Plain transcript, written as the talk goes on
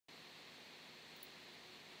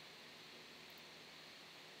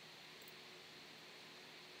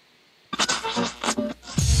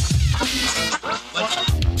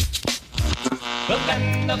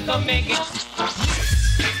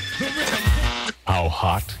How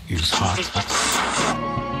hot is hot?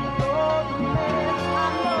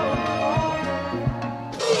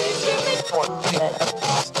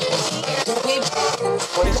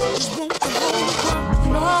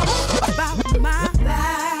 About my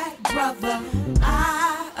black brother,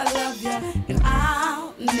 I love you, and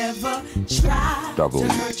I'll never try to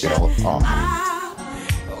hurt you.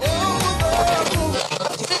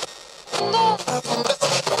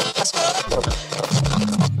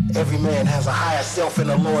 Every man has a higher self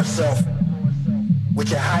and a lower self. With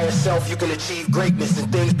your higher self, you can achieve greatness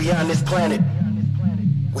and things beyond this planet.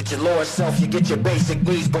 With your lower self, you get your basic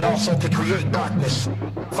needs, but also to create darkness.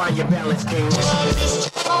 Find your balance, King.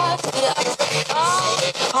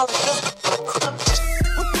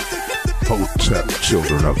 Hotep,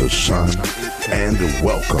 children of the sun, and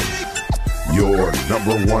welcome. Your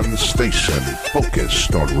 #1 station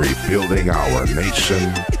focused on rebuilding our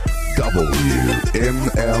nation.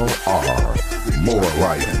 WMLR, More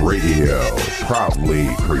Life Radio,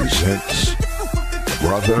 proudly presents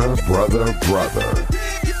Brother, Brother, Brother,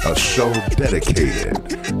 a show dedicated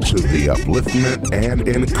to the upliftment and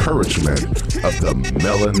encouragement of the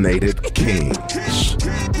melanated kings.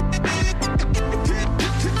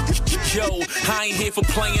 Yo, I ain't here for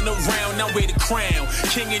playing around, I wear the crown.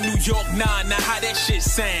 King of New York, nah, how that shit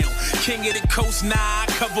sound. King of the coast, nah, I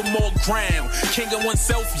cover more ground. King of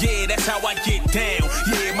oneself, yeah, that's how I get down.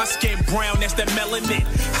 Yeah, my skin brown, that's that melanin.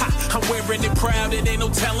 Ha, I'm wearing it proud, it ain't no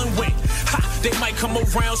telling when. Ha, they might come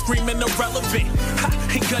around screaming irrelevant. Ha,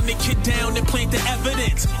 ain't gonna get down and plant the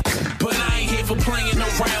evidence. But I ain't here for playing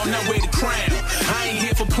around, I wear the crown. I ain't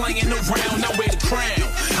here for playing around, I wear the crown.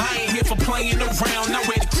 I ain't here for playing around, I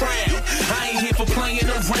wear the crown. I ain't here for playing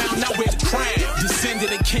around, I wear the crown.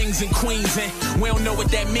 Descended of kings and queens, and we don't know what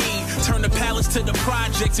that mean. Turn the palace to the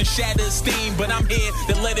projects and shatter esteem. But I'm here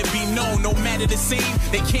to let it be known, no matter the scene,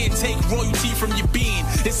 they can't take royalty from your being.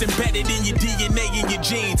 It's embedded in your DNA and your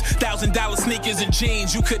genes. $1,000 sneakers and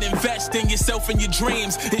jeans. You could invest in yourself and your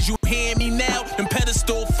dreams. Is you hearing me now? Them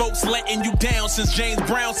pedestal folks letting you down. Since James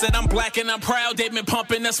Brown said I'm black and I'm proud, they've been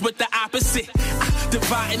pumping us with the opposite.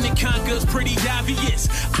 Dividing and conquer is pretty obvious.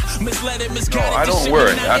 Misled and misguided. No, I don't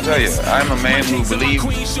worry. I tell you, I'm a man who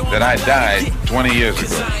believes that I died 20 years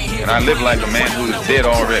ago. And I live like a man who is dead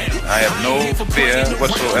already. I have no fear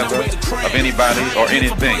whatsoever of anybody or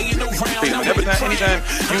anything. Anytime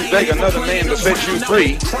you beg another man to set you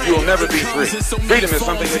free, you will never be free. Freedom is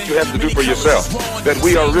something that you have to do for yourself. That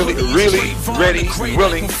we are really, really ready and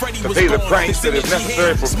willing to pay the price that is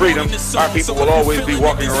necessary for freedom. Our people will always be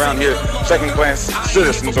walking around here second-class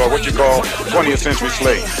citizens, or what you call 20th century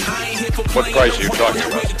slaves. What price are you talking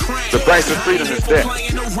about? The price of freedom is death.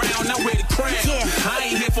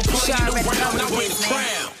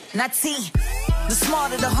 Not T. The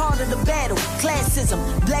smarter, the harder the battle. Classism,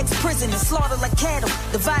 blacks prison and slaughter like cattle.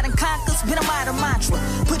 Divide and conquer, been a modern mantra.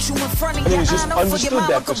 Put you in front of your honor for your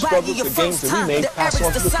mama could buy you your first time. The Arabs,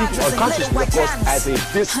 the Sandras, and little white diamonds.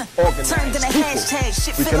 Turned into hashtag,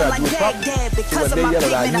 shit feeling like Baghdad. Because of my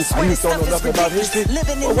pigment, I swear this stuff is ridiculous.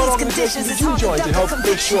 Living in these conditions is hard to help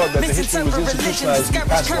make sure that the history was institutionalized and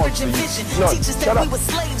passed on to you? No, shut up.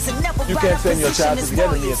 You can't send your child to the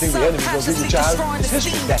enemy and think the enemy will give your child his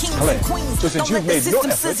history. That's clear. So since you've made no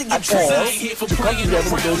effort at all to come together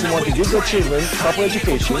with those who want to give their children proper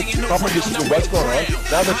education, proper history of what's going on,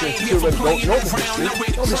 now that your children don't know the history,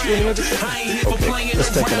 don't be screaming at the children. Okay, let's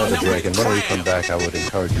take another break, and when we come back, I would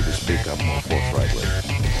encourage you to speak up more forthrightly.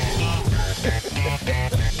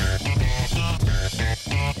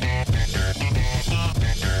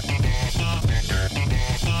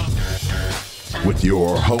 With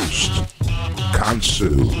your host, Kansu,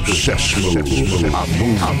 Sheshmu,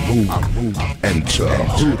 Amu, and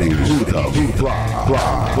Tahudi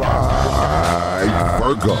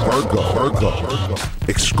the Virgo,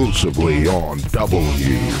 exclusively on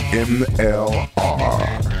WMLR.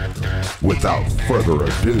 Without further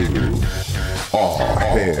ado, all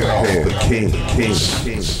hail the King.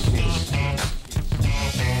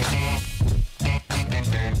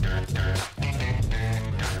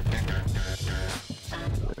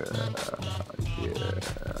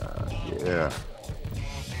 Yeah.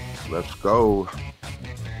 Let's go.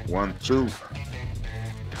 1, 2.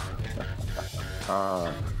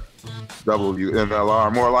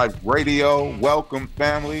 WMLR, More Life Radio. Welcome,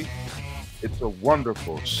 family. It's a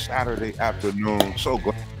wonderful Saturday afternoon. So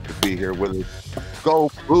glad to be here with us.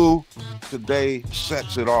 Go Blue today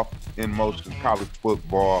sets it off in motion. College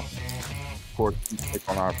football. Of course, we take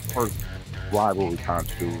on our first rivalry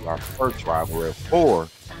constitute, our first rivalry of 4.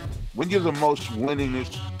 When you're the most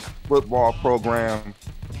winningest football program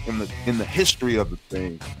in the history of the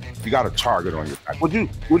thing, you got a target on your back.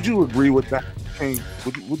 Would you agree with that, King?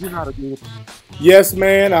 Would you not agree with that? Yes,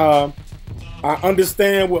 man. I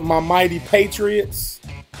understand with my mighty Patriots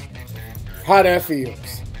how that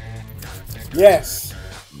feels. Yes,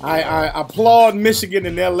 I applaud Michigan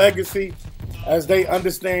and their legacy as they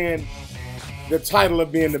understand the title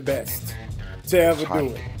of being the best to ever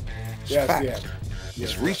do it. Yes, facts. yes.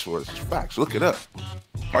 It's resources, facts. Look it up.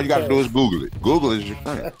 All you got to do is Google it. Google is your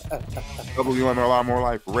friend. WMLR More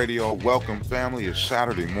Life Radio. Welcome, family. It's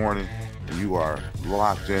Saturday morning. And you are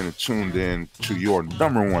locked in and tuned in to your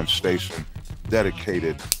 #1 station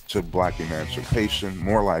dedicated to Black emancipation,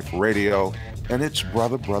 More Life Radio. And it's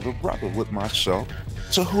Brother with myself,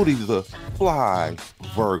 Tahuti the Fly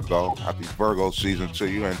Virgo. Happy Virgo season to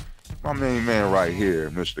you. And my main man right here,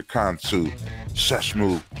 Mr. Kansu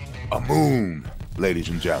Seshmu Amun, ladies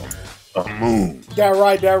and gentlemen. Amun. That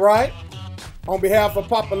right. On behalf of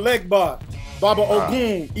Papa Legba, Baba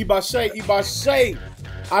Ogun, Ibashe,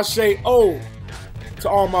 Ashe O, to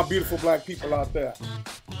all my beautiful black people out there.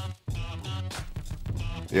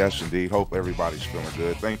 Yes, indeed. Hope everybody's feeling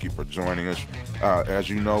good. Thank you for joining us. As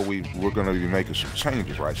you know, we're going to be making some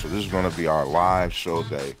changes, right? So this is going to be our live show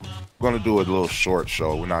day. We're going to do a little short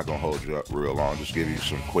show. We're not going to hold you up real long. Just give you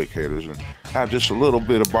some quick hitters and have just a little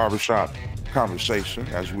bit of barbershop conversation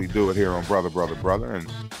as we do it here on Brother. And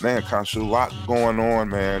man, Kansu, a lot going on,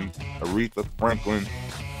 man. Aretha Franklin,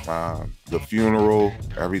 the funeral,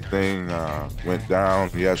 everything went down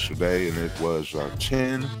yesterday, and it was a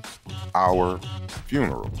 10-hour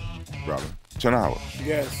funeral, brother. 10 hours.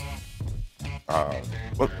 Yes.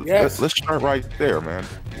 Let's start right there, man.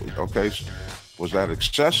 Okay, so was that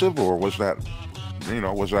excessive, or was that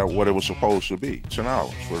what it was supposed to be? 10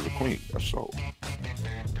 hours for the Queen. That's so.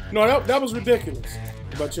 No, that was ridiculous.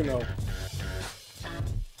 But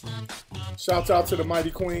shouts out to the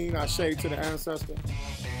mighty Queen. I shade to the ancestor.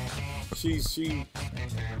 She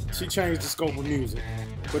changed the scope of music.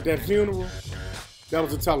 But that funeral, that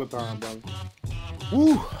was a telethon, brother.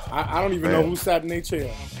 Woo! I don't even know who sat in their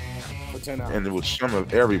chair for 10 hours. And it was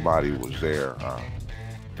everybody was there.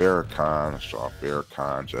 Farrakhan, I saw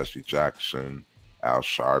Farrakhan, Jesse Jackson, Al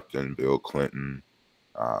Sharpton, Bill Clinton.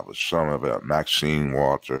 Was some of it. Maxine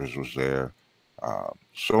Waters was there.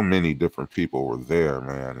 So many different people were there,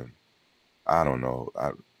 man. And I don't know.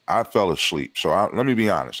 I fell asleep. So let me be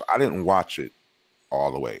honest. I didn't watch it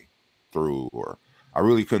all the way through, or I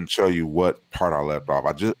really couldn't tell you what part I left off.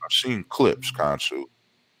 I've seen clips, Kansu,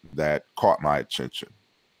 that caught my attention.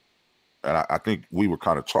 And I think we were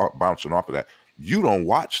kind of bouncing off of that. You don't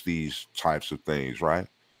watch these types of things, right?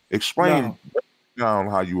 Explain down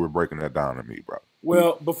how you were breaking that down to me, bro.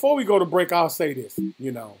 Well, before we go to break, I'll say this.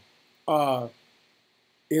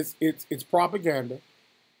 It's propaganda.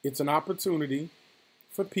 It's an opportunity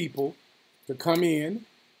for people to come in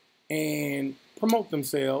and promote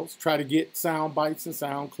themselves, try to get sound bites and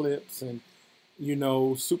sound clips and,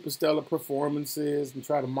 super stellar performances, and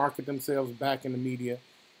try to market themselves back in the media.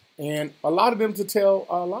 And a lot of them to tell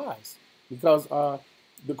lies, because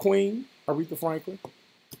the Queen, Aretha Franklin,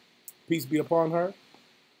 peace be upon her,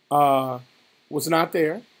 was not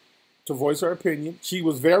there to voice her opinion. She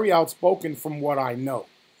was very outspoken from what I know.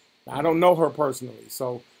 I don't know her personally,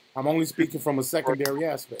 so I'm only speaking from a secondary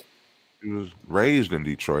aspect. She was raised in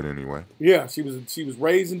Detroit anyway. Yeah, she was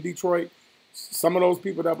raised in Detroit. Some of those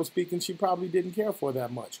people that were speaking, she probably didn't care for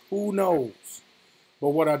that much. Who knows? But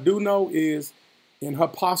what I do know is, in her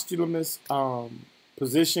posthumous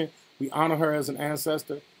position, we honor her as an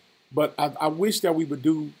ancestor. But I wish that we would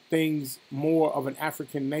do things more of an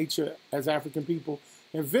African nature as African people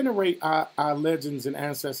and venerate our legends and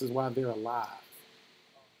ancestors while they're alive.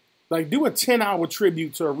 Like, do a 10-hour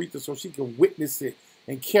tribute to Aretha so she can witness it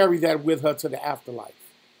and carry that with her to the afterlife.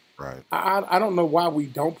 Right. I don't know why we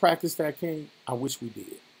don't practice that, King. I wish we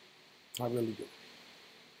did. I really do.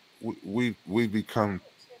 We've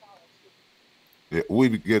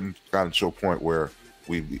gotten to a point where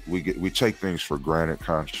we take things for granted,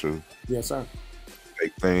 Kansu. Yes, sir.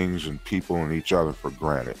 Take things and people and each other for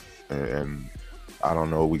granted, and I don't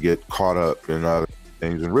know. We get caught up in other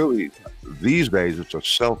things, and really, these days it's a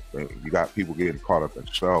self thing. You got people getting caught up in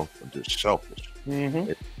self and just selfish.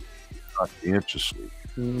 Mm-hmm. Conscientiously.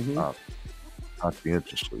 Mm-hmm.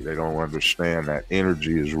 Conscientiously, they don't understand that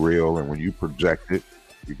energy is real, and when you project it,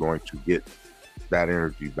 you're going to get that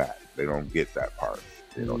energy back. They don't get that part.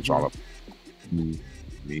 It's all about me,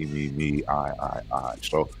 I.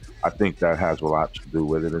 So I think that has a lot to do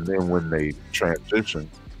with it. And then when they transition,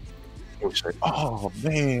 they say, "Oh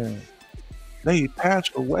man, they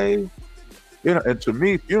passed away." And to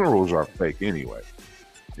me, funerals are fake anyway.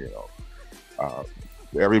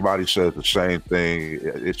 everybody says the same thing.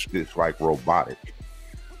 It's like robotic,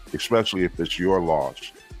 especially if it's your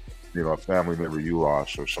loss. You know, a family member you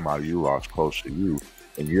lost or somebody you lost close to you,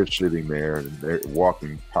 and you're sitting there and they're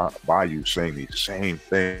walking by you saying the same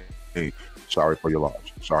thing. Sorry for your loss.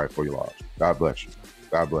 Sorry for your loss. God bless you.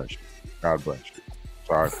 God bless you. God bless you.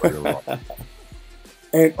 Sorry for your loss.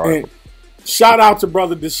 And shout out to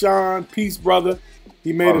Brother Deshaun. Peace, brother.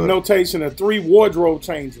 He made a notation of 3 wardrobe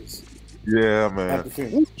changes. Yeah, man.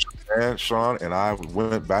 And Sean and I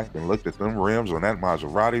went back and looked at them rims on that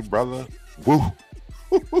Maserati, brother. Woo.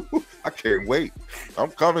 I can't wait.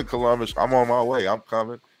 I'm coming, Columbus. I'm on my way. I'm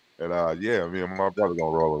coming. And yeah, me and my brother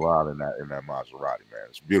gonna roll around in that Maserati, man.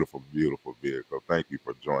 It's a beautiful, beautiful vehicle. Thank you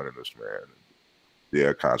for joining us, man.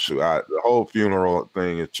 Yeah, Kansu. The whole funeral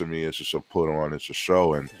thing to me is just a put on. It's a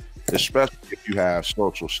show, and especially if you have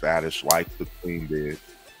social status like the Queen did,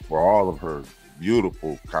 for all of her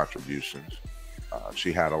beautiful contributions,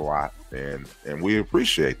 she had a lot, and we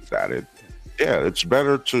appreciate that. It's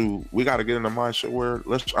better we got to get in the mindset where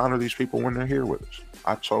let's honor these people when they're here with us.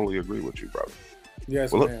 I totally agree with you, brother.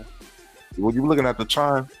 Yes, well, man. When you're looking at the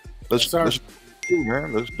time, let's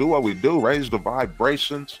do what we do. Raise the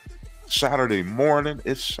vibrations. Saturday morning.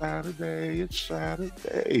 It's Saturday. It's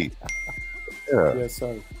Saturday. Yeah. Yes,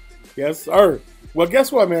 sir. Yes, sir. Well,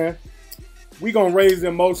 guess what, man? We gonna raise the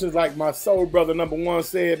emotions like my soul brother number 1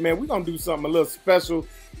 said, man. We gonna do something a little special.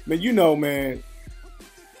 Man, you know, man.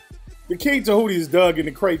 The King Tahuti is dug in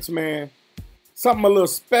the crates, man. Something a little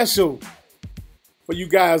special for you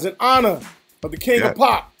guys in honor of the King of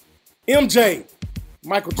Pop, MJ,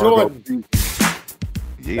 Michael Jordan.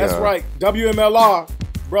 Yeah. That's right. WMLR.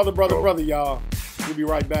 Brother, y'all. We'll be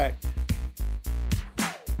right back.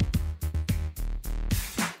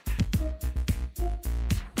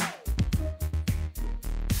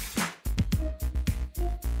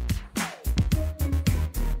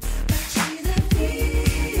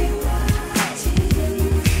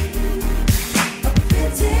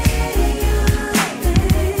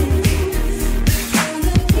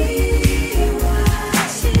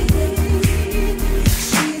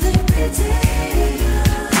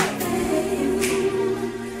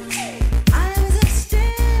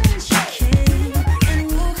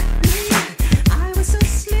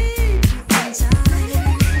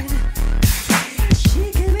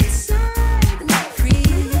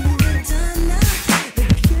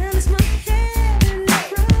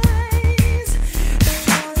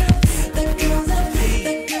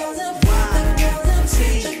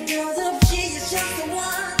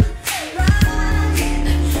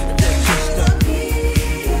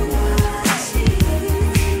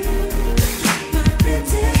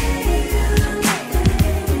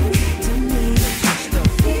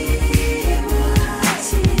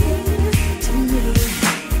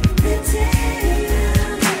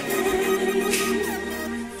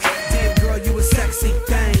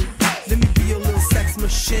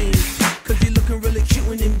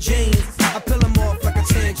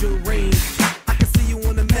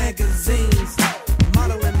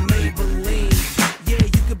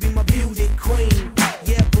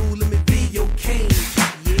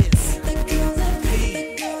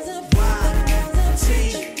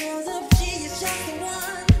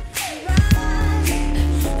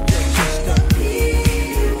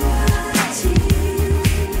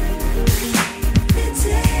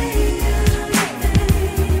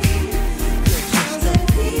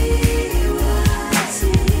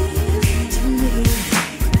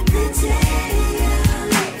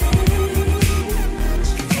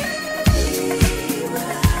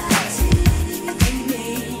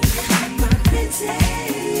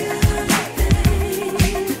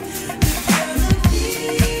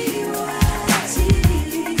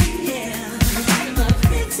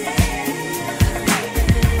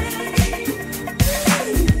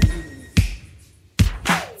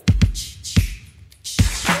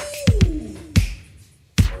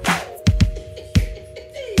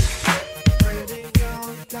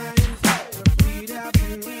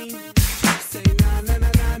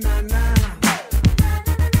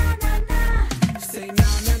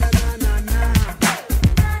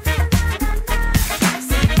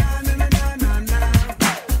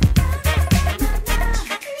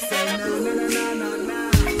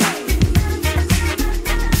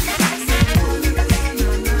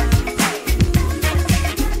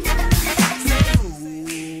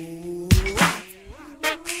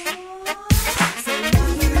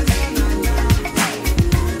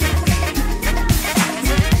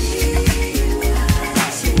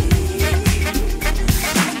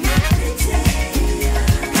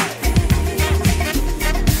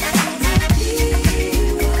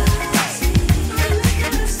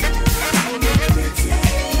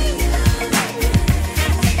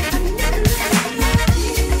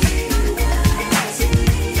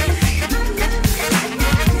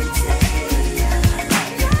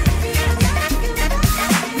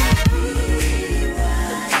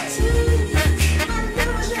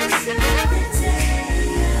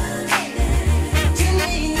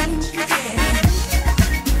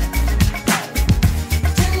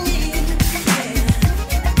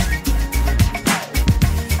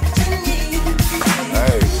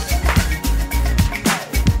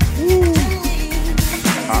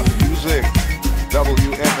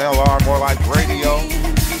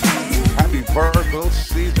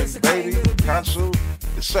 Festival season, baby. Consul,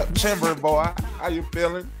 it's September, boy. How you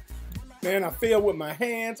feeling? Man, I feel with my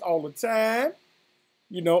hands all the time.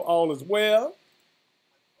 You know, all is well.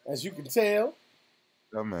 As you can tell.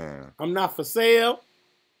 Yeah, man. I'm not for sale.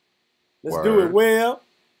 Let's Word. do it well.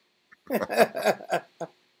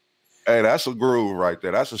 Hey, that's a groove right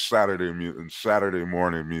there. That's a Saturday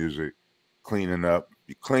morning music. Cleaning up.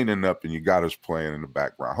 You're cleaning up and you got us playing in the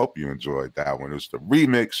background. Hope you enjoyed that one. It's the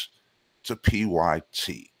remix to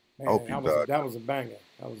PYT. Man, Hope you dug. that was a banger.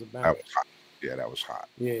 That was a banger. That was hot. Yeah, that was hot.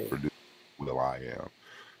 Yeah. Produced Will I Am.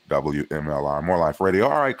 WMLR, More Life Radio.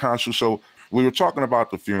 All right, Consul. So we were talking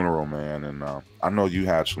about the funeral, man, and I know you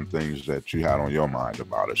had some things that you had on your mind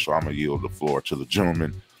about it. So I'm going to yield the floor to the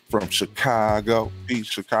gentleman from Chicago. Peace,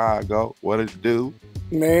 Chicago. What it do?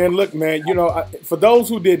 Man, look, man, you know, for those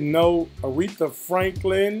who didn't know, Aretha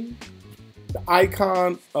Franklin, the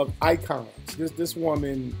icon of icons, this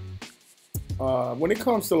woman, when it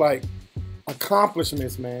comes to like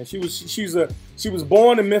accomplishments, man, she was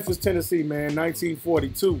born in Memphis, Tennessee, man,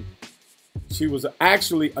 1942. She was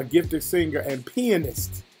actually a gifted singer and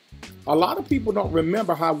pianist. A lot of people don't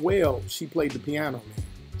remember how well she played the piano, man.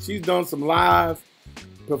 She's done some live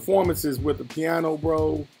performances with the piano,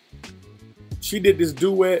 bro. She did this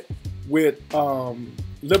duet with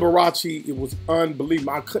Liberace. It was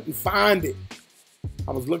unbelievable. I couldn't find it.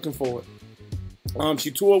 I was looking for it.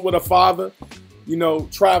 She toured with her father, you know,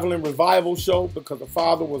 traveling revival show because her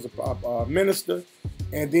father was a minister.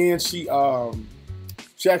 And then she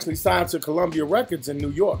actually signed to Columbia Records in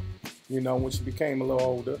New York, you know, when she became a little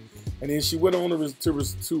older. And then she went on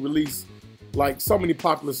to release like so many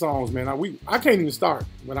popular songs, man. I can't even start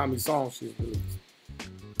with how many songs she's released.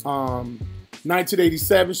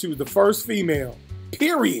 1987, she was the first female,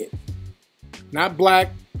 period, not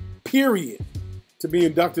black, period, to be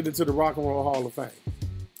inducted into the Rock and Roll Hall of Fame.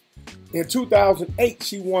 In 2008,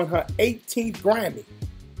 she won her 18th Grammy.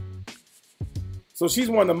 So she's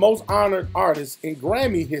one of the most honored artists in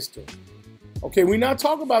Grammy history. Okay, we're not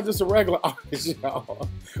talking about just a regular artist, y'all.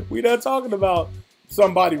 We're not talking about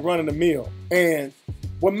somebody running the mill. And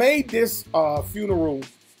what made this funeral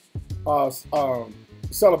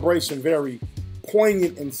celebration very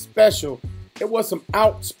poignant and special, it was some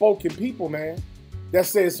outspoken people, man, that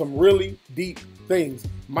said some really deep things.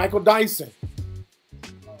 Michael Dyson,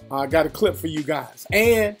 I got a clip for you guys.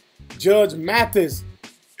 And Judge Mathis,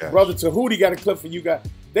 yes. Brother Tahuti, got a clip for you guys.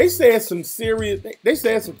 They said some serious, they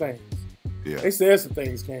said some things. Yeah. They said some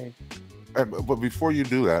things, King. But before you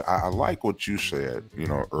do that, I like what you said, you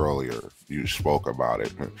know, earlier. You spoke about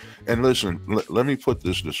it. And listen, let me put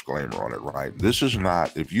this disclaimer on it, right? This is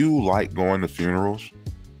not, if you like going to funerals,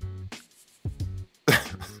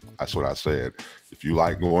 that's what I said. If you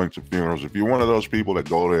like going to funerals, if you're one of those people that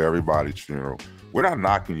go to everybody's funeral, we're not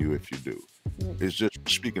knocking you if you do. It's just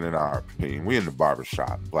speaking in our opinion. We in the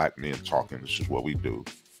barbershop, black men talking, this is what we do.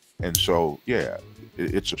 And so, yeah,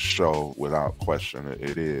 it's a show without question.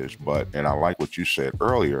 It is. And I like what you said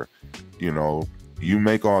earlier, you know, you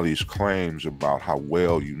make all these claims about how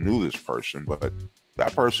well you knew this person, but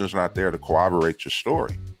that person's not there to corroborate your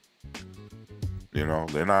story. You know,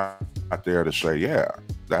 they're not there to say, yeah,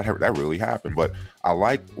 that really happened. But I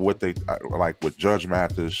like what like with Judge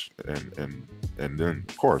Mathis and then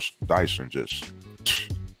of course Dyson, just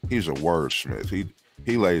he's a wordsmith.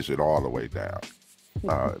 He lays it all the way down.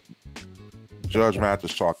 Judge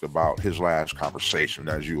Mathis talked about his last conversation,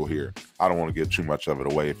 as you'll hear. I don't want to get too much of it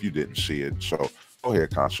away if you didn't see it. So go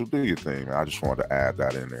ahead, Consul, do your thing, man. I just wanted to add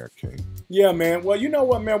that in there, King. Yeah, man. Well, you know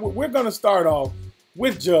what, man? We're going to start off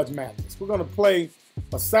with Judge Mathis. We're going to play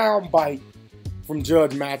a sound bite from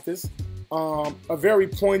Judge Mathis. A very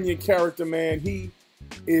poignant character, man. He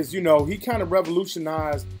is, you know, he kind of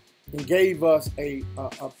revolutionized and gave us a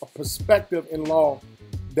perspective in law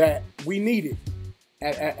that we needed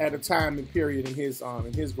at a time and period in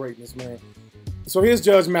his greatness, man. So here's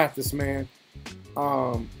Judge Mathis, man,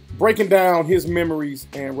 breaking down his memories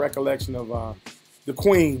and recollection of the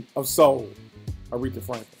Queen of Soul, Aretha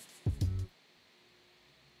Franklin.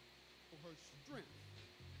 Her strength,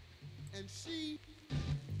 and she.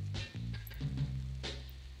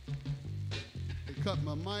 They cut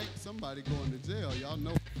my mic. Somebody going to jail. Y'all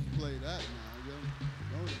know play that now.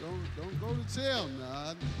 Don't go to jail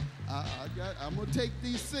now. I'm gonna take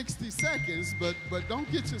these 60 seconds, but don't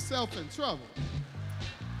get yourself in trouble.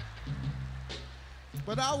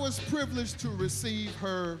 But I was privileged to receive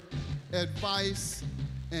her advice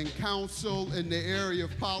and counsel in the area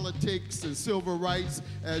of politics and civil rights.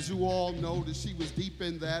 As you all know, that she was deep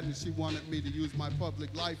in that, and she wanted me to use my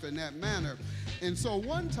public life in that manner. And so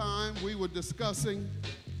one time we were discussing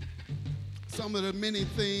some of the many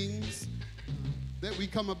things that we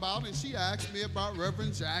come about, and she asked me about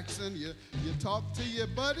Reverend Jackson. You talk to your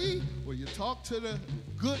buddy, or you talk to the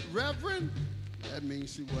good Reverend? That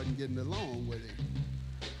means she wasn't getting along with him.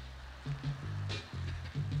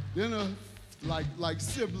 Then, like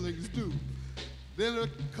siblings do. Then a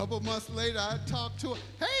couple months later, I talked to her.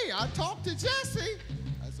 Hey, I talked to Jesse.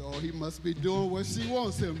 I said, oh, he must be doing what she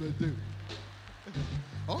wants him to do.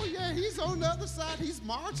 Oh, yeah, he's on the other side. He's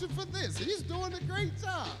marching for this. He's doing a great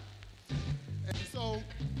job. And so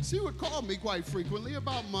she would call me quite frequently,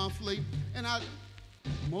 about monthly, and I,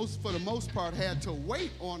 for the most part, had to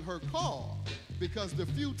wait on her call, because the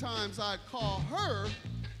few times I'd call her,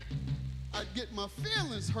 I'd get my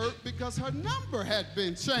feelings hurt because her number had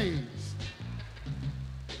been changed.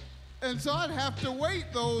 And so I'd have to wait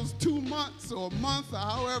those 2 months or a month or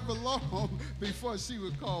however long before she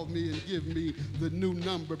would call me and give me the new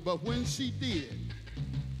number. But when she did,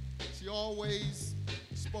 she always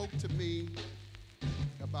spoke to me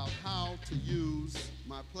about how to use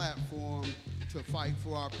my platform to fight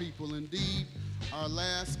for our people. Indeed, our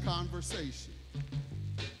last conversation,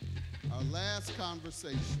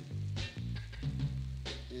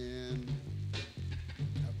 and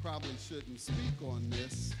I probably shouldn't speak on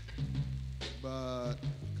this, but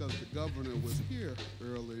because the governor was here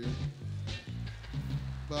earlier,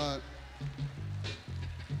 but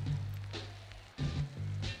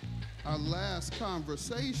our last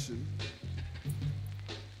conversation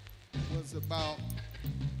was about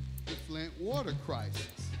the Flint water crisis.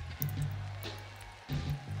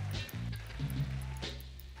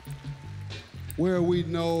 Where we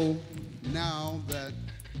know now that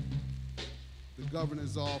the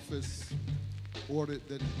governor's office ordered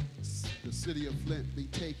that the city of Flint be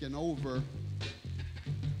taken over,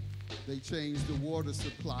 they changed the water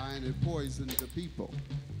supply and it poisoned the people.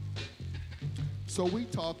 So we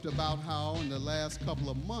talked about how in the last couple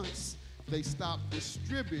of months they stopped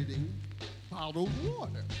distributing bottled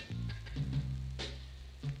water.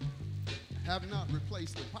 Have not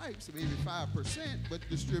replaced the pipes, maybe 5%, but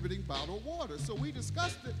distributing bottled water. So we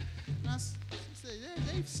discussed it, and she said, yeah,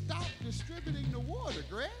 they've stopped distributing the water,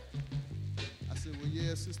 Greg. I said, well,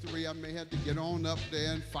 yeah, Sister Ree, I may have to get on up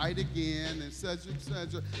there and fight again, and such and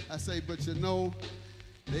such. I say, but you know,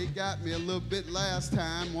 they got me a little bit last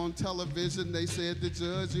time on television. They said, the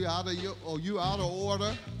judge, you out of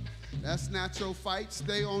order. That's not your fight.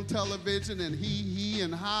 Stay on television and he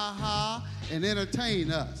and ha and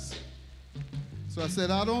entertain us. So I said,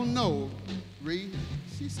 I don't know, Ree.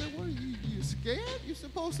 She said, well, you scared? You're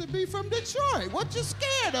supposed to be from Detroit. What you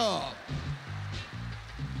scared of?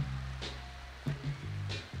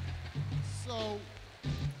 So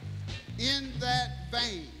in that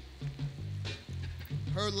vein,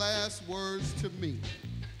 her last words to me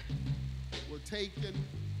were taken,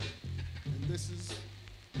 and this is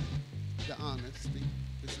the honesty.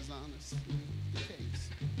 This is honestly the case.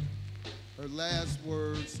 Her last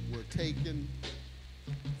words were taken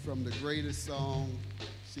from the greatest song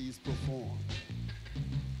she's performed.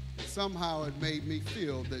 Somehow it made me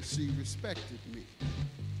feel that she respected me,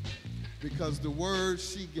 because the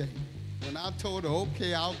words she gave, when I told her,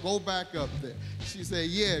 okay, I'll go back up there, she said,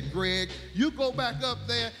 yeah, Greg, you go back up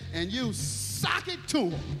there and you sock it to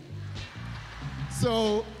him.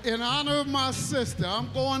 So in honor of my sister,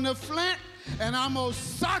 I'm going to Flint and I'm going to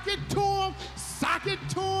sock it to him, sock it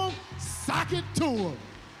to him, sock it to him.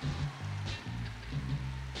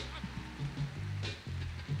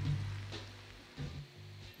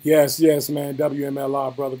 Yes, man.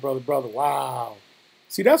 WMLR, brother. Wow.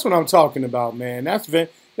 See, that's what I'm talking about, man. That's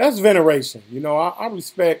veneration. You know, I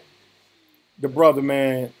respect the brother,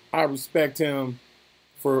 man. I respect him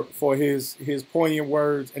for his poignant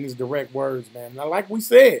words and his direct words, man. Now, like we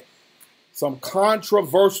said, some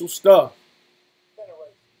controversial stuff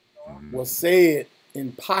was said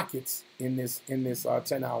in pockets in this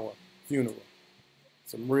 10-hour funeral.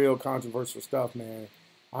 Some real controversial stuff, man.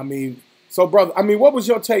 I mean, so brother, what was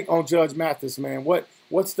your take on Judge Mathis, man? What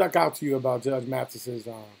stuck out to you about Judge Mathis's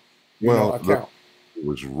account? It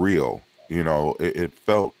was real. You know, it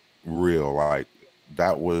felt real. Like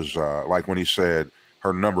that was like when he said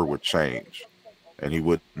her number would change and he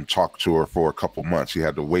wouldn't talk to her for a couple months. He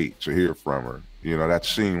had to wait to hear from her. You know, that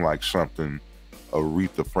seemed like something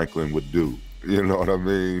Aretha Franklin would do. You know what I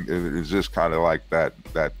mean? It's just kind of like that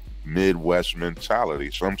Midwest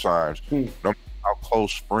mentality. Sometimes, no matter how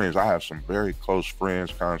close friends, I have some very close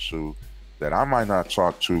friends, Kansu, that I might not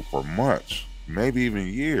talk to for months, maybe even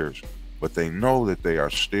years, but they know that they are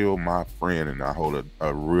still my friend, and I hold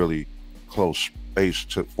a really close space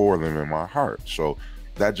for them in my heart. So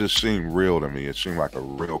that just seemed real to me. It seemed like a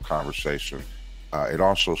real conversation. It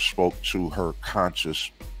also spoke to her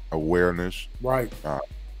conscious awareness, right?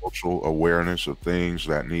 Social awareness of things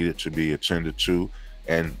that needed to be attended to,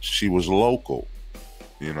 and she was local.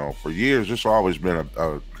 You know, for years, it's always been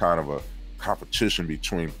a kind of a competition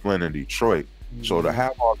between Flint and Detroit. Mm-hmm. So to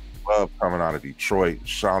have all the love coming out of Detroit,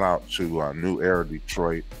 shout out to New Era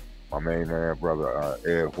Detroit, my main man, brother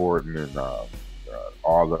Ed Horton, and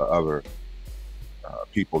all the other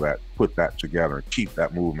people that put that together and keep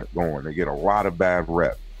that movement going. They get a lot of bad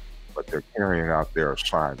rep, but they're carrying out their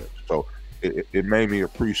assignments. So it made me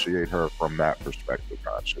appreciate her from that perspective.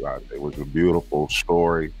 It was a beautiful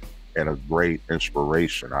story and a great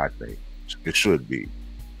inspiration, I think. It should be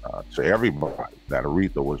to everybody that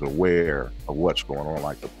Aretha was aware of what's going on,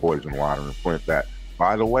 like the poison water in Flint, that,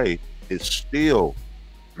 by the way, is still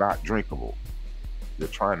not drinkable. They're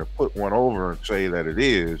trying to put one over and say that it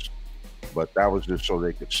is, but that was just so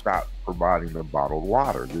they could stop providing the bottled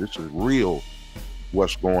water. This is real,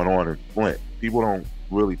 what's going on in Flint. People don't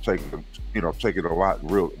really take it a lot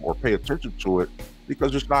real or pay attention to it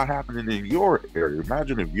because it's not happening in your area.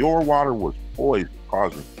 Imagine if your water was poisoned,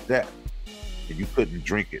 causing death, and you couldn't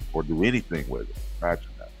drink it or do anything with it. Imagine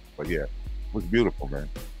that. But yeah, it was beautiful, man.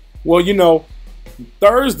 Well, you know,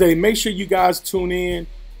 Thursday, make sure you guys tune in,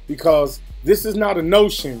 because this is not a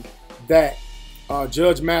notion that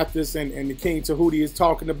Judge Mathis and the King Tahuti is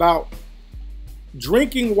talking about.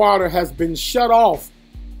 Drinking water has been shut off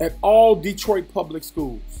at all Detroit public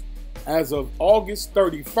schools as of August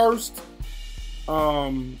 31st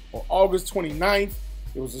or August 29th.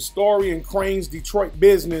 There was a story in Crane's Detroit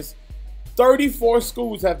Business. 34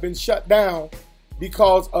 schools have been shut down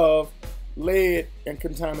because of lead and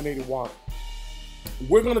contaminated water.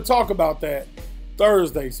 We're going to talk about that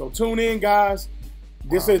Thursday, so tune in, guys.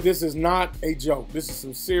 This is not a joke. This is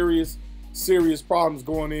some serious problems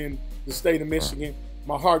going in the state of Michigan.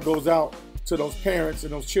 My heart goes out to those parents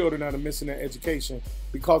and those children that are missing their education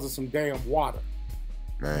because of some damn water.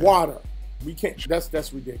 Man. Water. We can't.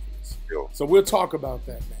 That's ridiculous. So we'll talk about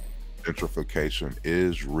that, man. Gentrification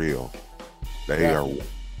is real. They are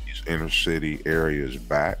these inner city areas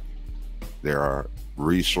back. There are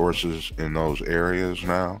resources in those areas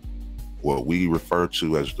now, what we refer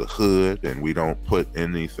to as the hood, and we don't put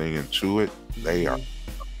anything into it. They are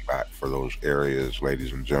back for those areas,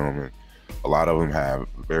 ladies and gentlemen. A lot of them have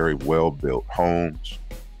very well-built homes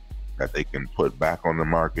that they can put back on the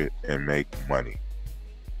market and make money.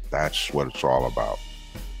 That's what it's all about.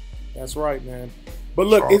 That's right, man. But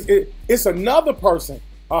look, it's another person.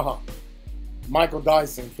 Michael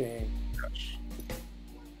Dyson, King. Yes.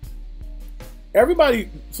 Everybody,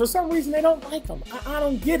 for some reason, they don't like him. I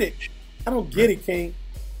don't get it. I don't get it, King.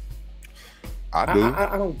 I do.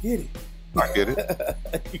 I don't get it. I get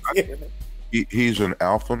it. You get it? He's an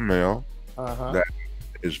alpha male that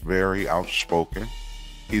is very outspoken.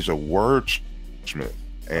 He's a wordsmith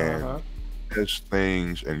and does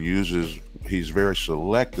things and he's very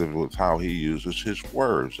selective with how he uses his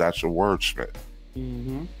words. That's a wordsmith.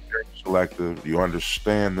 Mm-hmm. Very selective. You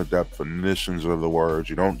understand the definitions of the words.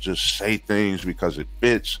 You don't just say things because it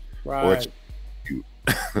fits. Right. Or it's you.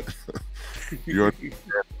 You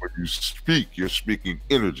understand when you speak, you're speaking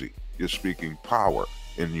energy. You're speaking power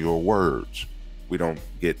in your words. We don't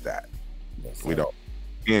get that. Yes, we don't.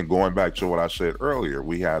 Again, going back to what I said earlier,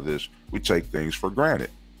 we take things for granted.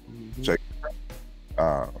 Mm-hmm. So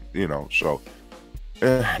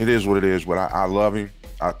it is what it is, but I love him.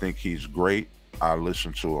 I think he's great. I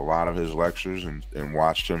listened to a lot of his lectures and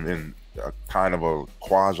watched him in a kind of a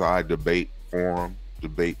quasi-debate forum,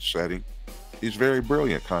 debate setting. He's very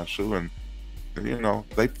brilliant, Kansu, and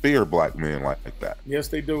they fear black men like that. Yes,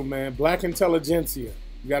 they do, man. Black intelligentsia.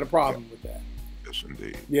 You got a problem with that. Yes,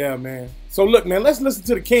 indeed. Yeah, man. So look, man, let's listen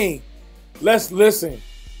to the King. Let's listen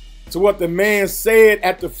to what the man said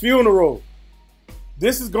at the funeral.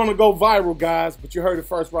 This is going to go viral, guys, but you heard it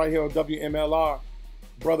first right here on WMLR.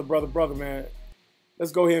 Brother, man.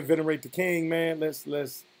 Let's go ahead and venerate the King, man. Let's.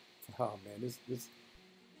 Oh, man,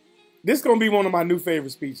 this going to be one of my new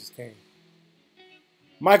favorite speeches, King.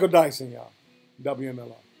 Michael Dyson, y'all.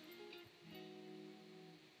 WMLR.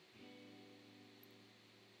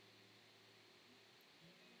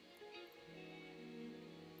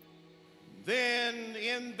 Then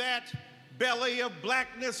in that belly of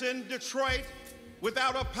blackness in Detroit,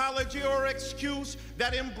 without apology or excuse,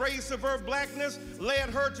 that embrace of her blackness led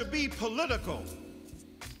her to be political.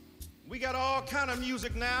 We got all kind of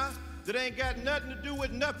music now that ain't got nothing to do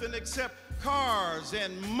with nothing except cars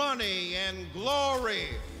and money and glory.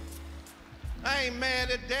 I ain't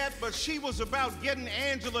mad at that, but she was about getting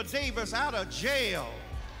Angela Davis out of jail.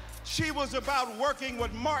 She was about working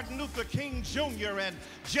with Martin Luther King Jr. and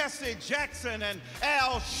Jesse Jackson and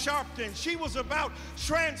Al Sharpton. She was about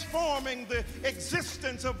transforming the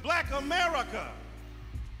existence of black America.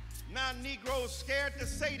 Now Negroes scared to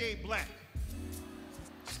say they black,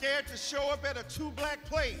 scared to show up at a two-black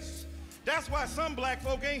place. That's why some black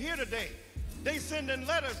folk ain't here today. They sending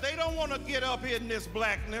letters. They don't want to get up in this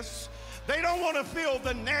blackness. They don't want to feel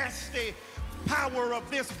the nasty power of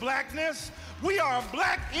this blackness. We are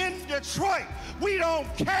black in Detroit. We don't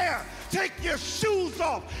care. Take your shoes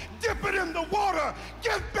off, dip it in the water,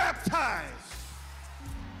 get baptized.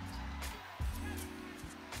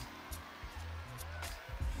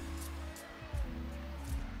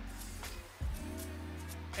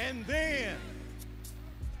 And then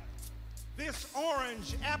this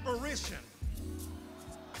orange apparition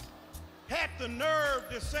had the nerve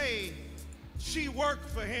to say she worked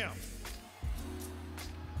for him.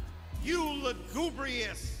 You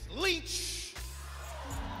lugubrious leech.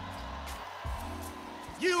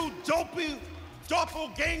 You dopey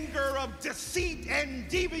doppelganger of deceit and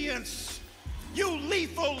deviance. You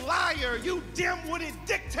lethal liar. You dim-witted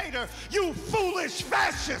dictator. You foolish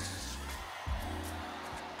fascist.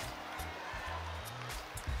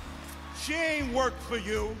 She ain't worked for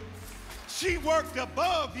you. She worked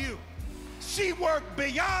above you. She worked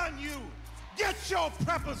beyond you. Get your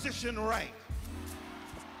preposition right.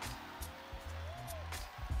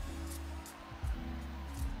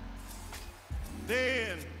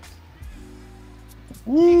 Then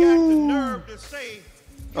he got the nerve to say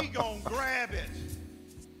he gonna grab it.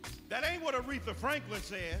 That ain't what Aretha Franklin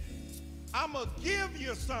said. I'ma give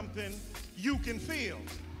you something you can feel.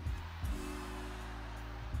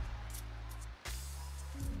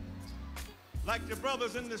 Like the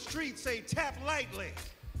brothers in the street say, tap lightly,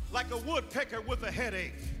 like a woodpecker with a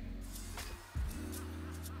headache.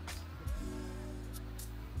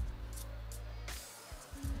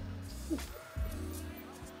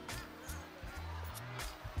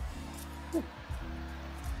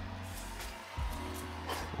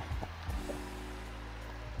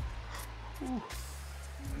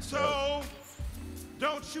 So,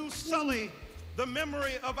 don't you sully the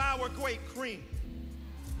memory of our great queen.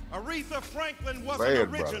 Aretha Franklin was an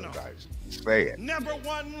original. Say it. Never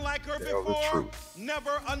one like her before,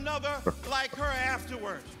 never another like her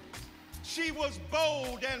afterward. She was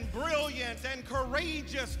bold and brilliant and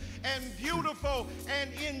courageous and beautiful and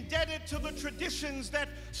indebted to the traditions that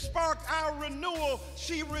sparked our renewal.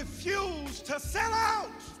 She refused to sell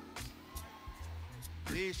out.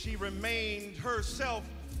 She remained herself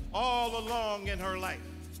all along in her life.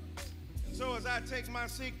 And so as I take my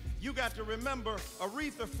seat, you got to remember,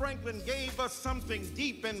 Aretha Franklin gave us something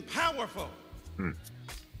deep and powerful.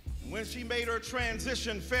 When she made her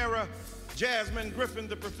transition, Farrah Jasmine Griffin,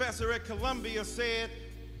 the professor at Columbia, said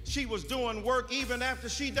she was doing work even after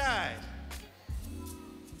she died.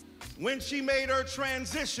 When she made her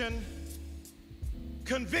transition,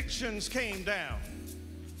 convictions came down.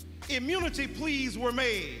 Immunity pleas were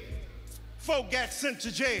made. Folk got sent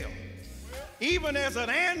to jail. Even as an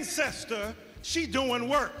ancestor, she doing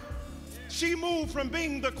work. She moved from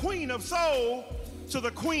being the queen of soul to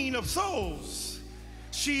the queen of souls.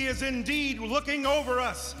 She is indeed looking over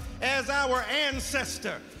us as our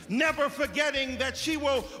ancestor, never forgetting that she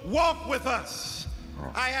will walk with us.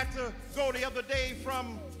 I had to go the other day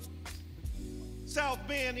from South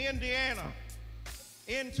Bend, Indiana,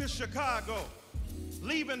 into Chicago,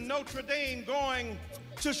 leaving Notre Dame, going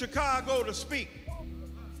to Chicago to speak.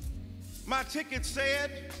 My ticket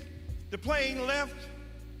said the plane left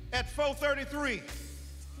at 4:33,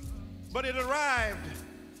 but it arrived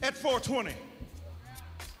at 4:20.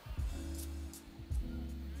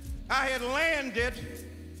 I had landed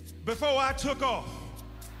before I took off.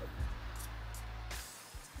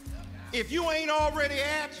 If you ain't already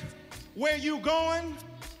at where you going,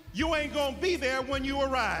 you ain't gonna be there when you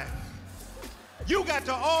arrive. You got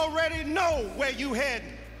to already know where you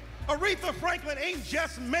heading. Aretha Franklin ain't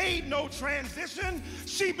just made no transition.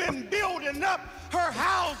 She been building up her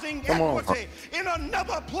housing equity in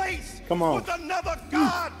another place with another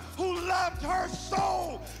God who loved her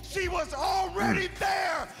soul. She was already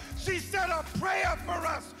there. She said a prayer for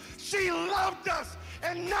us. She loved us,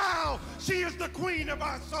 and now she is the queen of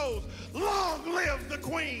our souls. Long live the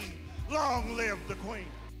queen. Long live the queen.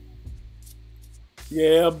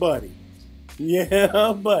 Yeah, buddy.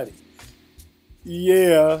 Yeah, buddy.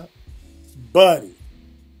 Yeah, buddy.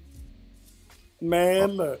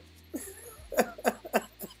 Man, look.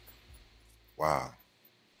 Wow.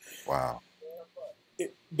 Wow.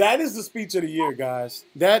 That is the speech of the year, guys.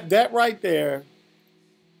 That right there.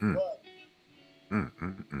 That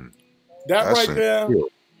That's right there.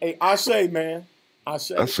 Hey, Ashe, man. Ashe.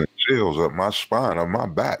 That sent chills up my spine, up my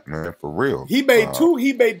back, man, for real. He made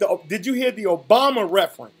did you hear the Obama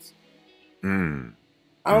reference?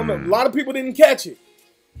 I don't know. A lot of people didn't catch it.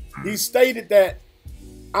 He stated that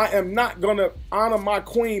I am not going to honor my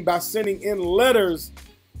queen by sending in letters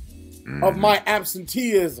of my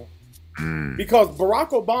absenteeism. Because Barack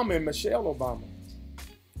Obama and Michelle Obama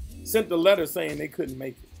sent the letter saying they couldn't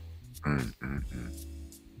make it.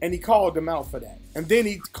 And he called them out for that. And then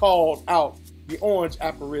he called out the orange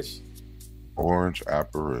apparition. Orange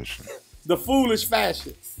apparition. The foolish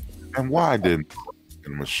fascists. And why didn't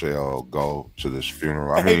Michelle go to this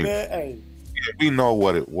funeral? I mean, we know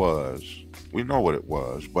what it was. We know what it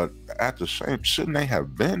was. But at the same, shouldn't they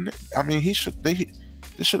have been there? I mean, they should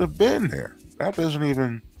have been there. That doesn't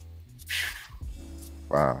even,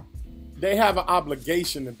 wow. They have an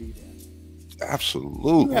obligation to be there.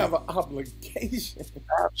 Absolutely. You have an obligation.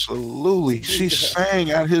 Absolutely. She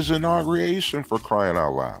sang at his inauguration, for crying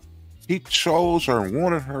out loud. He chose her and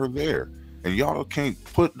wanted her there. And y'all can't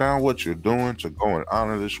put down what you're doing to go and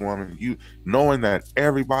honor this woman. You knowing that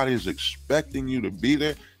everybody is expecting you to be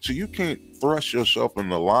there. So you can't thrust yourself in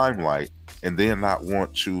the limelight and then not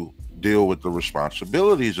want to deal with the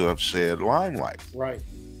responsibilities of said limelight. Right.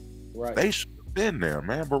 They should have been there,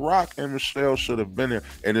 man. Barack and Michelle should have been there.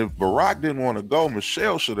 And if Barack didn't want to go,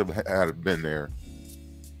 Michelle should have had been there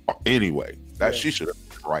anyway. She should have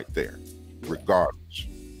been right there, regardless.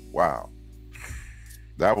 Wow.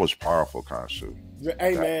 That was powerful, Kansu.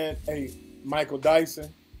 Hey, man. Hey, Michael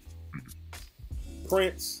Dyson,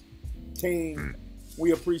 Prince, King,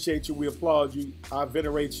 we appreciate you. We applaud you. I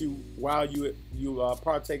venerate you while you are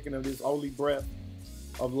partaking of this holy breath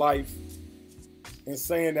of life and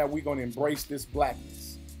saying that we're going to embrace this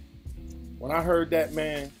blackness. When I heard that,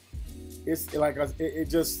 man, it's like it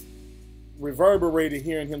just reverberated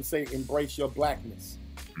hearing him say, embrace your blackness.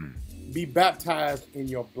 Be baptized in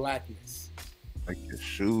your blackness. Take your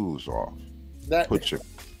shoes off. Put your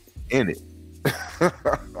in it.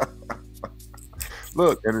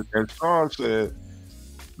 Look, and Sean said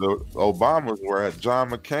the Obamas were at John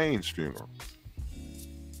McCain's funeral.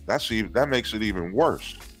 That makes it even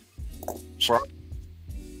worse. So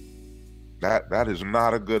that is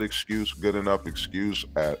not a good enough excuse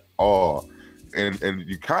at all. And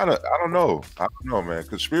you kind of, I don't know, man.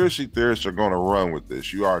 Conspiracy theorists are going to run with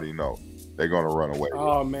this. You already know they're going to run away.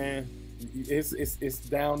 Oh man, it's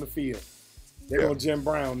down the field. They're going to Jim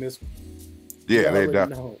Brown this one. Yeah, they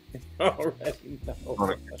definitely already know.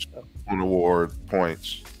 Going to get Coon Award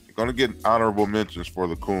points. You're going to get honorable mentions for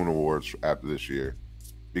the Coon Awards after this year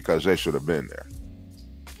because they should have been there.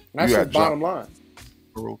 That's the bottom line.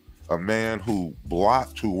 A man who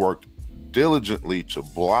worked diligently to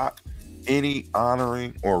block any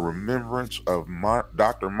honoring or remembrance of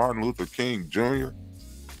Dr. Martin Luther King Jr.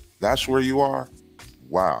 That's where you are?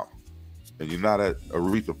 Wow. And you're not at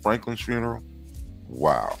Aretha Franklin's funeral?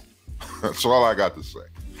 Wow. That's all I got to say.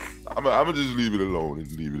 I'm going to just leave it alone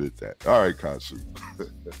and leave it at that. All right, Kansu.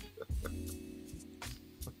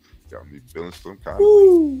 Got me feeling some kind of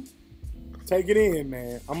way. Take it in,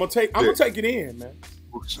 man. I'm gonna take it in, man.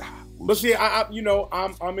 But see,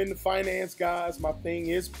 I'm in the finance, guys. My thing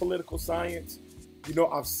is political science. You know,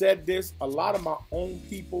 I've said this. A lot of my own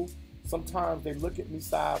people, sometimes they look at me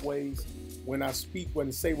sideways when I speak, when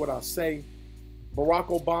I say what I say. Barack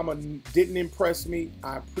Obama didn't impress me.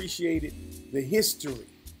 I appreciated the history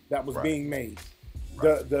that was being made,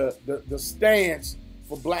 the stance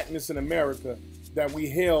for blackness in America that we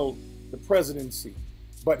held the presidency.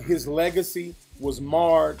 But his legacy was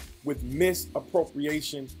marred with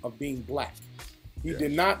misappropriation of being black. He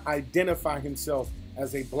did not identify himself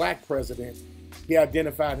as a black president. He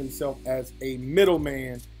identified himself as a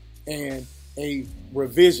middleman and a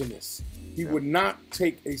revisionist. He would not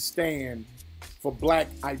take a stand for black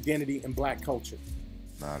identity and black culture.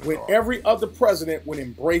 When every other president would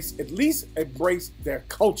at least embrace their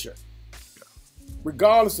culture.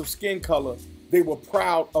 Regardless of skin color, they were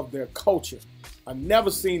proud of their culture. I've never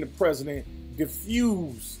seen a president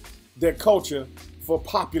diffuse their culture for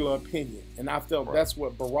popular opinion. And I felt that's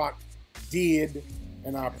what Barack did.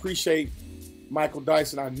 And I appreciate Michael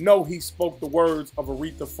Dyson. I know he spoke the words of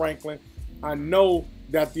Aretha Franklin. I know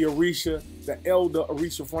that the elder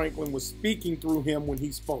Aretha Franklin was speaking through him when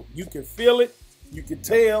he spoke. You can feel it. You can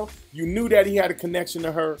tell. You knew that he had a connection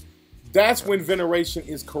to her. That's when veneration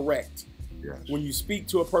is correct. Yes. When you speak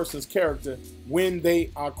to a person's character when they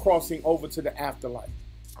are crossing over to the afterlife.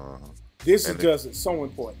 This is just so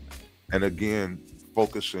important. And again,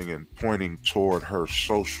 focusing and pointing toward her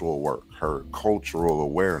social work, her cultural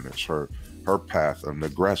awareness, her path of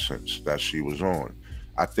negrescence that she was on.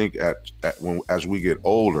 I think as we get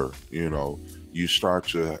older, you know, you start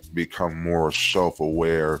to become more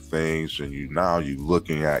self-aware of things, and now you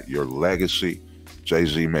looking at your legacy.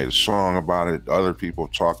 Jay-Z made a song about it. Other people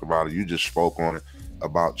talked about it. You just spoke on it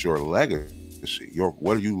about your legacy.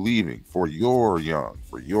 What are you leaving for your young,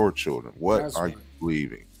 for your children? What are you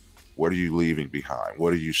leaving? What are you leaving behind?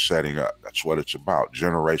 What are you setting up? That's what it's about,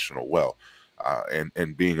 generational wealth.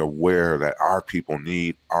 And being aware that our people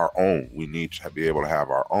need our own. We need to be able to have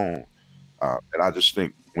our own. And I just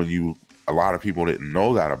think a lot of people didn't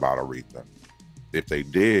know that about Aretha. If they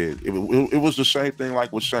did, it was the same thing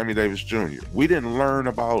like with Sammy Davis Jr. We didn't learn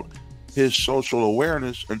about his social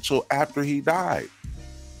awareness until after he died.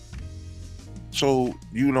 So,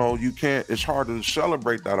 you know, it's hard to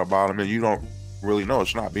celebrate that about him, and you don't really know.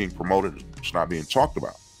 It's not being promoted. It's not being talked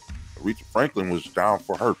about. Aretha Franklin was down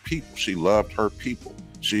for her people. She loved her people.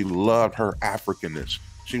 She loved her Africanness.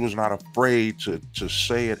 She was not afraid to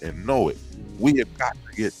say it and know it. We have got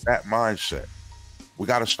to get that mindset. We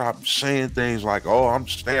got to stop saying things like, oh, I'm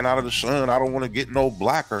staying out of the sun. I don't want to get no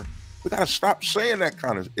blacker. We got to stop saying that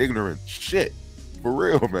kind of ignorant shit. For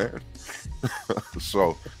real, man.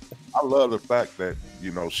 So I love the fact that,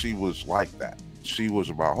 you know, she was like that. She was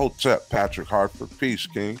about Hotep, Patrick Hartford, peace,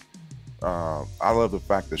 King. I love the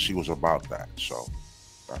fact that she was about that. So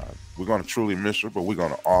we're going to truly miss her, but we're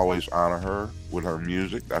going to always honor her with her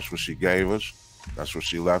music. That's what she gave us. That's what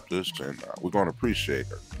she left us. And we're going to appreciate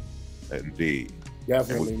her. Indeed.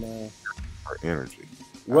 Definitely, man. Her energy.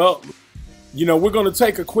 Well, absolutely. You know, we're going to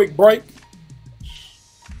take a quick break.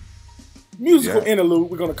 Musical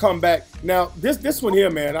interlude. We're going to come back. Now, this one here,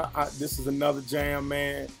 man, this is another jam,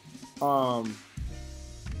 man.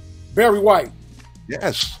 Barry White.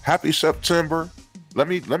 Yes. Happy September. Let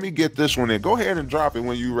me get this one in. Go ahead and drop it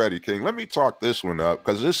when you're ready, King. Let me talk this one up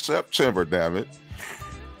because it's September, damn it.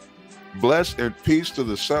 Blessed and peace to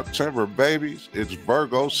the September babies. It's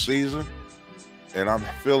Virgo season, and I'm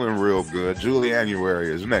feeling real good. Julianuary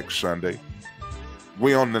is next Sunday.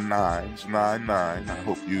 We on the 9s, 9-9. I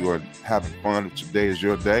hope you are having fun. Today is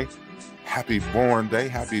your day. Happy born day.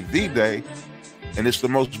 Happy V-Day. And it's the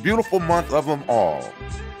most beautiful month of them all.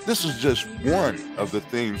 This is just one of the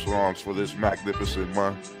theme songs for this magnificent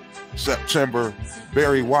month. September,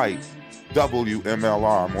 Barry White,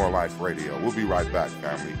 WMLR, More Life Radio. We'll be right back,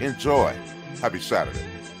 family. Enjoy. Happy Saturday.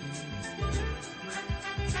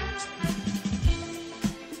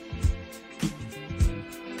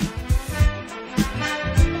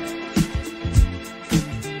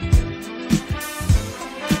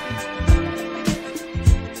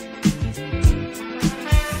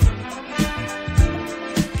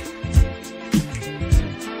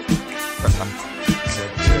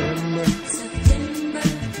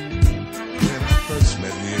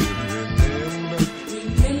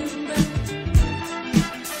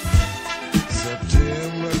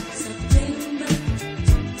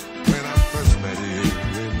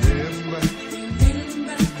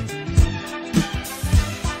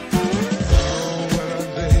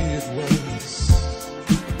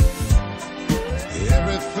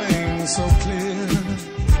 So clear,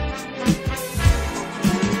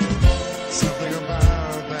 something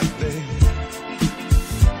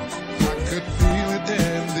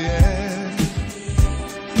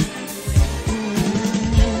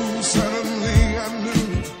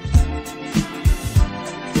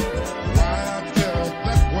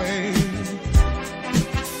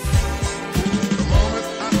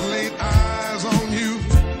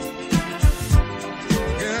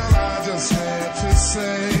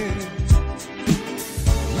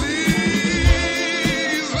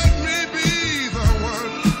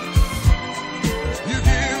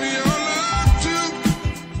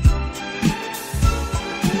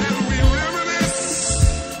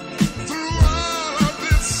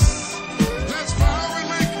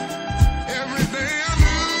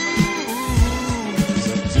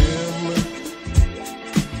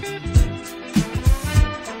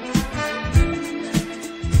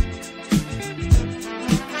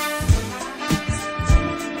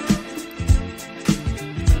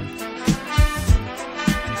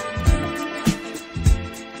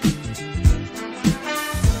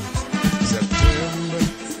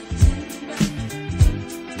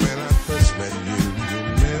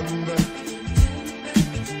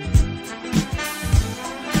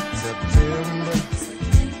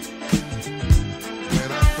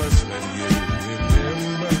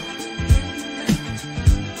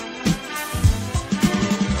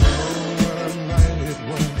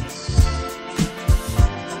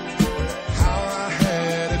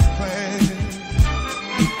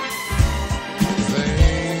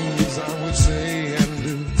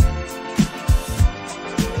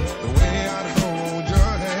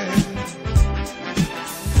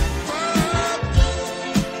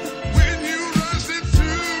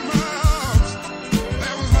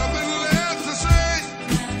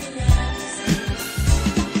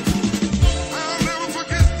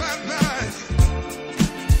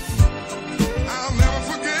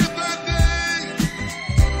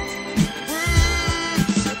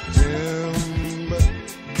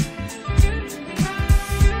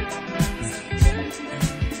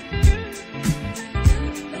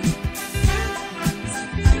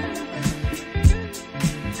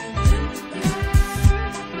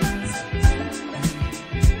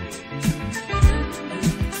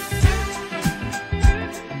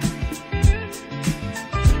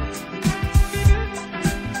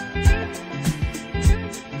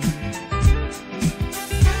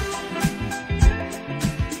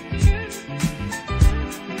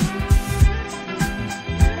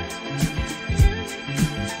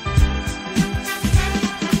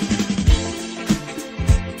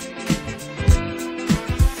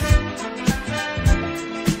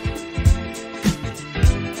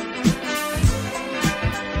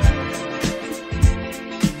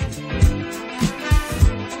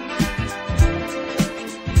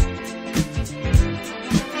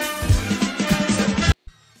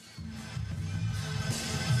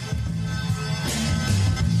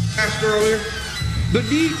earlier. The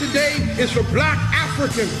need today is for black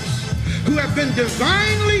Africans who have been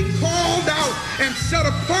divinely called out and set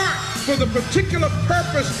apart for the particular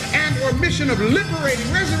purpose and or mission of liberating,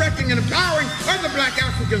 resurrecting, and empowering other black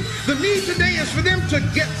Africans. The need today is for them to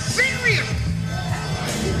get serious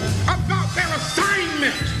about their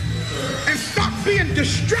assignment and stop being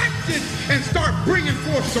distracted and start bringing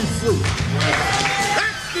forth some fruit.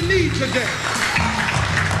 That's the need today.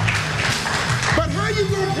 But how you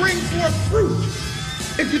gonna bring forth fruit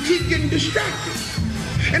if you keep getting distracted?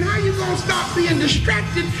 And how you gonna stop being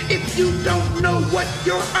distracted if you don't know what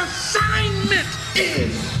your assignment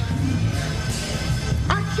is?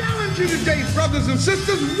 I challenge you today, brothers and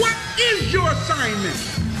sisters, what is your assignment?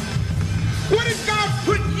 What did God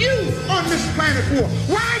put you on this planet for?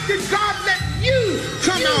 Why did God let you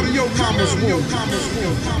come out of your mama's womb?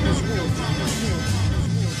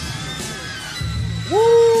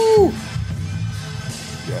 Woo!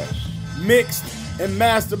 Yes. Mixed and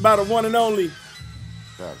mastered by the one and only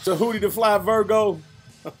Yes. Tahuti the Fly Virgo.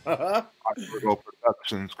 Virgo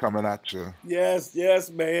Productions coming at you. Yes,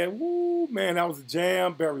 yes, man. Woo, man, that was a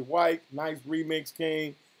jam. Barry White, nice remix,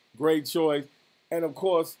 King. Great choice. And of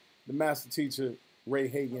course, the master teacher, Ray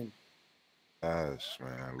Hagen. Yes,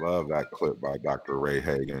 man. Love that clip by Dr. Ray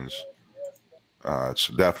Hagens. It's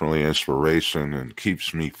definitely inspiration and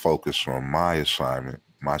keeps me focused on my assignment,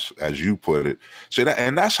 as you put it. See that,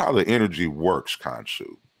 and that's how the energy works,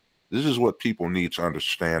 Kansu. This is what people need to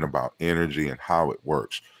understand about energy and how it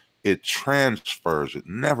works. It transfers. It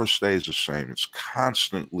never stays the same. It's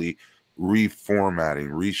constantly reformatting,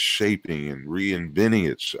 reshaping, and reinventing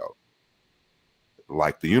itself.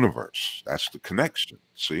 Like the universe. That's the connection,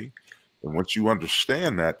 see? And once you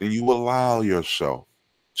understand that, then you allow yourself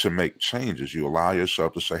to make changes. You allow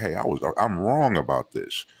yourself to say, hey, I'm wrong about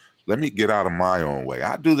this. Let me get out of my own way.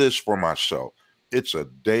 I do this for myself. It's a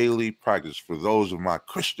daily practice for those of my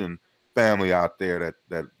Christian family out there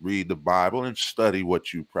that read the Bible and study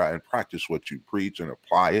what you and practice what you preach and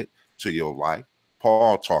apply it to your life.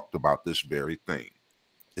 Paul talked about this very thing.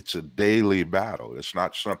 It's a daily battle. It's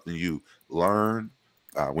not something you learn.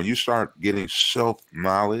 When you start getting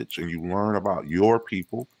self-knowledge and you learn about your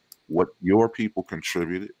people, what your people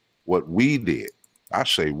contributed, what we did, I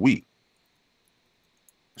say we.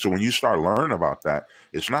 So when you start learning about that,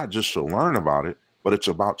 it's not just to learn about it, but it's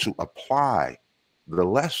about to apply the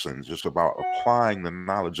lessons. It's about applying the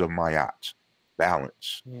knowledge of Mayat,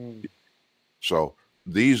 balance. So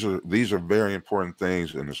these are very important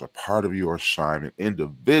things, and it's a part of your assignment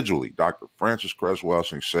individually. Dr. Frances Cress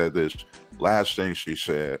Welsing said this last thing she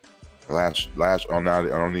said last on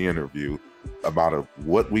the interview about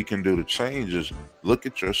what we can do to change is look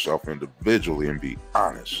at yourself individually and be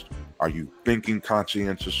honest. Are you thinking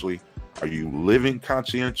conscientiously? Are you living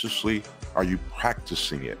conscientiously? Are you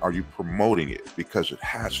practicing it? Are you promoting it? Because it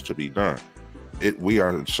has to be done. We are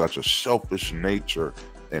in such a selfish nature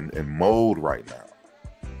and mode right now.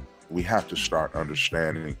 We have to start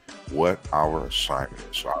understanding what our assignment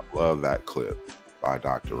is. So I love that clip by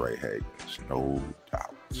Dr. Ray Hagens, no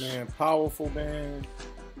doubt. Man, powerful, man.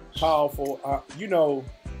 Powerful.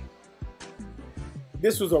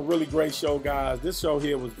 This was a really great show, guys. This show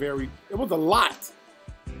here was it was a lot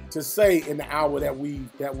to say in the hour that we've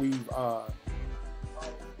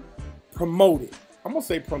promoted. I'm gonna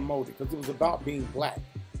say promoted because it was about being black.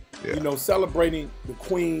 Yeah. Celebrating the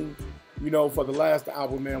queen. For the last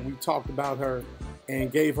hour, man, we talked about her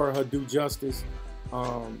and gave her due justice.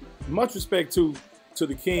 Much respect to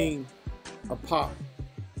the king of pop,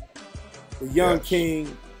 the young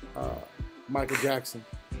king, Michael Jackson.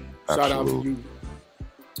 Shout out to you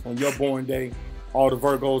on your born day. All the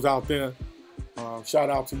Virgos out there.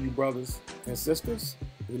 Shout out to you, brothers and sisters.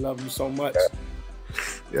 We love you so much.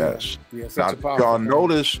 Yes. Yeah, now, y'all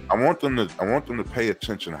notice, I want them to pay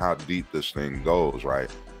attention how deep this thing goes,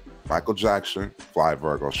 right? Michael Jackson, fly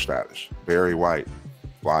Virgo status. Barry White,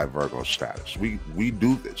 fly Virgo status. We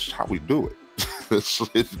do this. How we do it.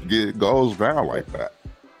 It goes down like that.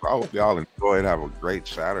 I hope y'all enjoyed. Have a great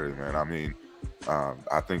Saturday, man. I mean,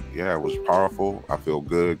 I think, it was powerful. I feel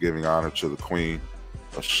good giving honor to the Queen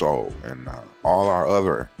of Soul and all our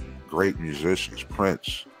other great musicians,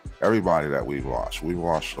 Prince, everybody that we've lost. We've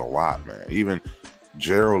lost a lot, man. Even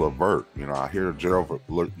Gerald Levert, I hear a Gerald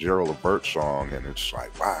Levert song and it's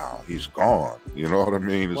like, wow, he's gone. You know what I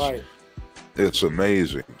mean? It's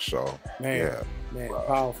amazing. So, man,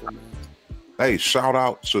 powerful, man. Hey, shout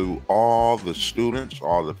out to all the students,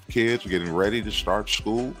 all the kids getting ready to start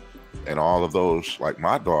school, and all of those, like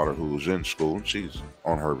my daughter who's in school. She's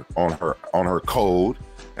on her code,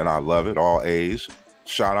 and I love it. All A's.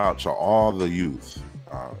 Shout out to all the youth.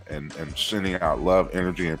 and sending out love,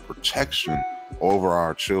 energy, and protection over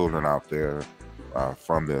our children out there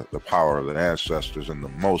from the power of the ancestors and the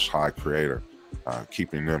Most High Creator,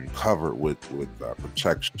 keeping them covered with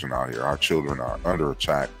protection out here. Our children are under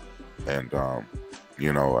attack, and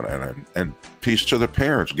you know, and peace to the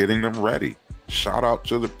parents, getting them ready. Shout out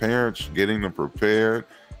to the parents, getting them prepared,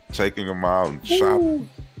 taking them out and shopping,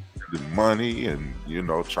 money, and you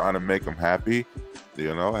know, trying to make them happy.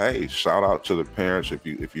 You know, hey, shout out to the parents.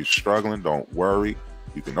 If you're struggling, don't worry.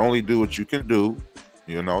 You can only do what you can do.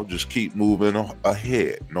 You know, just keep moving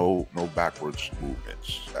ahead. No backwards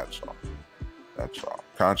movements. That's all. That's all.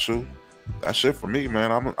 Kansu, that's it for me,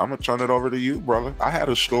 man. I'm gonna turn it over to you, brother. I had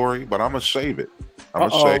a story, but I'm gonna save it. I'm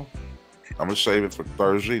gonna save it for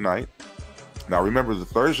Thursday night. Now, remember, the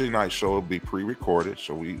Thursday night show will be pre-recorded,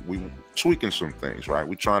 so we tweaking some things, right?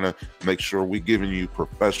 We're trying to make sure we're giving you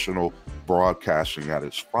professional broadcasting at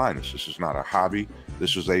its finest. This is not a hobby.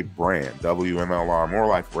 This is a brand. WMLR, More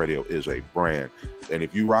Life Radio, is a brand. And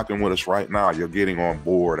if you're rocking with us right now, you're getting on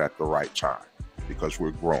board at the right time because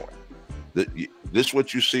we're growing. This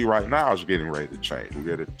what you see right now is getting ready to change.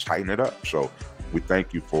 We're going to tighten it up. So we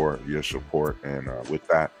thank you for your support. And with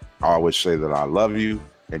that, I always say that I love you.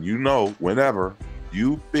 And you know, whenever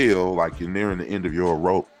you feel like you're nearing the end of your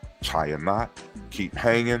rope, tie a knot, keep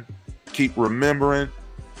hanging, keep remembering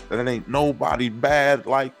that it ain't nobody bad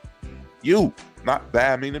like you. Not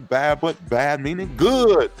bad meaning bad, but bad meaning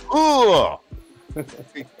good. Ugh.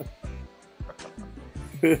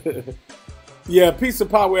 Yeah, peace and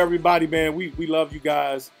power, everybody, man. We love you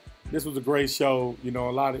guys. This was a great show. You know,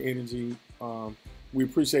 a lot of energy. We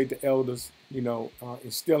appreciate the elders, you know,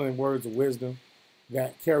 instilling words of wisdom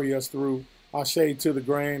that carry us through. Our shade to the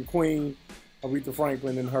grand queen, Aretha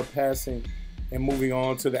Franklin, and her passing and moving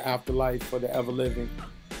on to the afterlife for the ever living.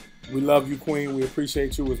 We love you, queen. We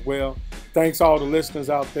appreciate you as well. Thanks all the listeners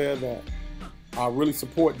out there that really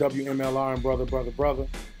support WMLR and brother.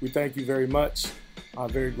 We thank you very much,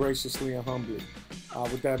 very graciously and humbly.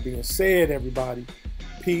 With that being said, everybody,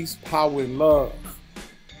 peace, power, and love.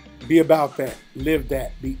 Be about that. Live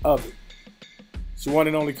that. Be of it. It's your one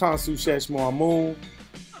and only Kansu Sheshmo Moon,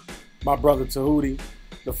 my brother Tahuti,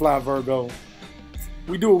 the Fly Virgo.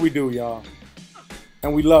 We do what we do, y'all.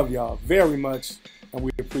 And we love y'all very much. And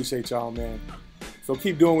we appreciate y'all, man. So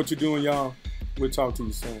keep doing what you're doing, y'all. We'll talk to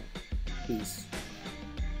you soon. Peace.